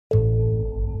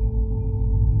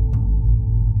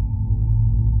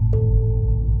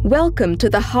Welcome to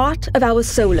the heart of our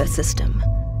solar system,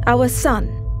 our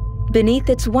Sun. Beneath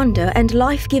its wonder and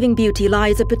life-giving beauty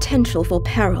lies a potential for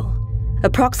peril.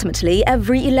 Approximately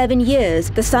every 11 years,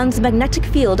 the Sun's magnetic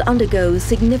field undergoes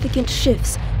significant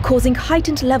shifts, causing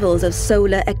heightened levels of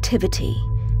solar activity.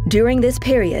 During this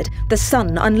period, the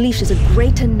Sun unleashes a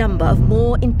greater number of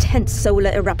more intense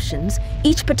solar eruptions,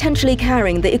 each potentially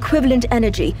carrying the equivalent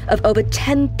energy of over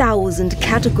 10,000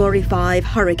 Category 5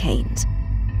 hurricanes.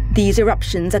 These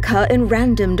eruptions occur in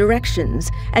random directions,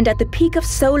 and at the peak of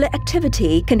solar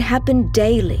activity can happen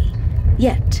daily.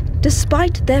 Yet,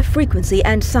 despite their frequency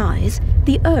and size,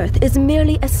 the Earth is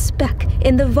merely a speck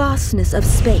in the vastness of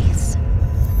space.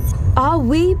 Are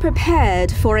we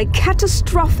prepared for a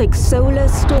catastrophic solar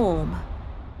storm?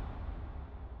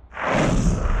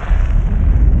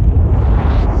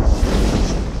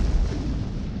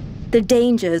 The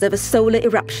dangers of a solar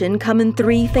eruption come in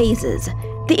 3 phases.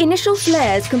 The initial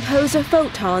flares composed of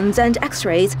photons and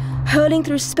X-rays hurling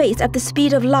through space at the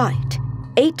speed of light.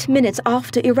 8 minutes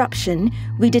after eruption,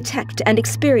 we detect and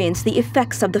experience the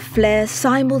effects of the flare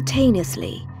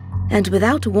simultaneously and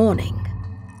without warning.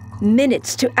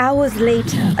 Minutes to hours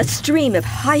later, a stream of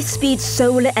high-speed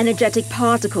solar energetic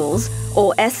particles,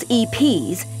 or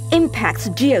SEPs, impacts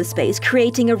geospace,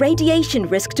 creating a radiation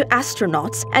risk to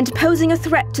astronauts and posing a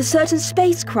threat to certain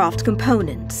spacecraft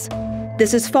components.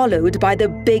 This is followed by the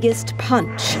biggest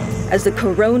punch, as the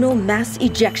coronal mass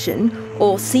ejection,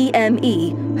 or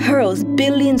CME, hurls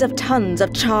billions of tons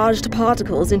of charged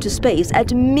particles into space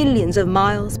at millions of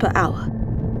miles per hour.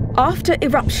 After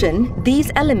eruption,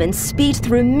 these elements speed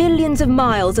through millions of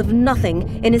miles of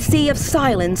nothing in a sea of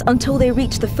silence until they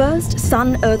reach the first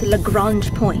Sun-Earth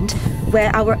Lagrange point, where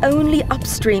our only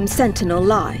upstream sentinel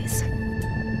lies.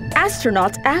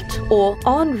 Astronauts at or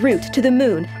en route to the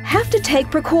Moon have to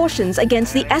take precautions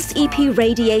against the SEP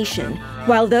radiation,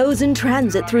 while those in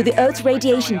transit through the Earth's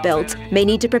radiation belt may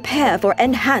need to prepare for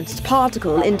enhanced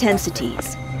particle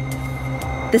intensities.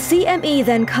 The CME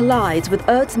then collides with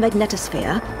Earth's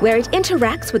magnetosphere, where it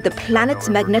interacts with the planet's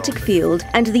magnetic field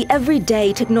and the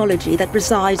everyday technology that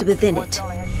resides within it.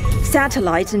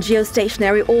 Satellites in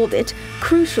geostationary orbit,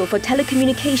 crucial for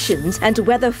telecommunications and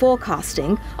weather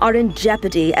forecasting, are in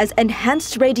jeopardy as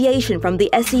enhanced radiation from the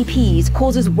SEPs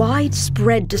causes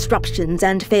widespread disruptions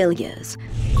and failures.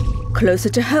 Closer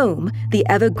to home, the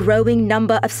ever-growing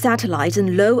number of satellites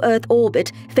in low Earth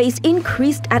orbit face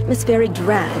increased atmospheric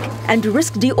drag and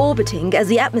risk deorbiting as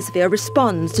the atmosphere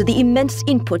responds to the immense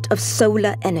input of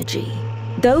solar energy.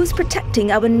 Those protecting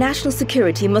our national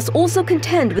security must also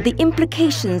contend with the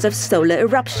implications of solar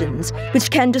eruptions,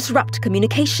 which can disrupt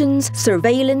communications,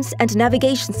 surveillance, and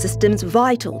navigation systems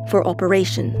vital for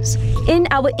operations. In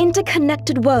our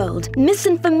interconnected world,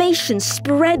 misinformation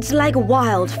spreads like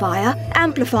wildfire,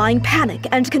 amplifying panic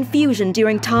and confusion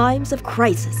during times of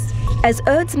crisis. As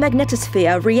Earth's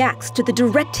magnetosphere reacts to the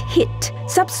direct hit,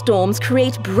 substorms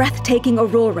create breathtaking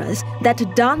auroras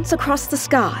that dance across the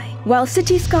sky, while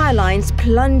city skylines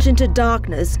plunge into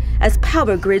darkness as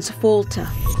power grids falter.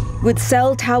 With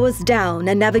cell towers down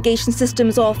and navigation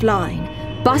systems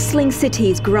offline, bustling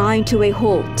cities grind to a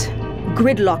halt,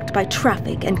 gridlocked by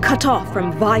traffic and cut off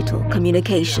from vital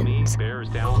communications.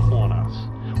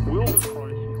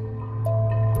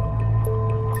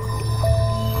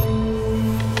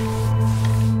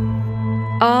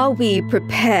 Are we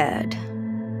prepared?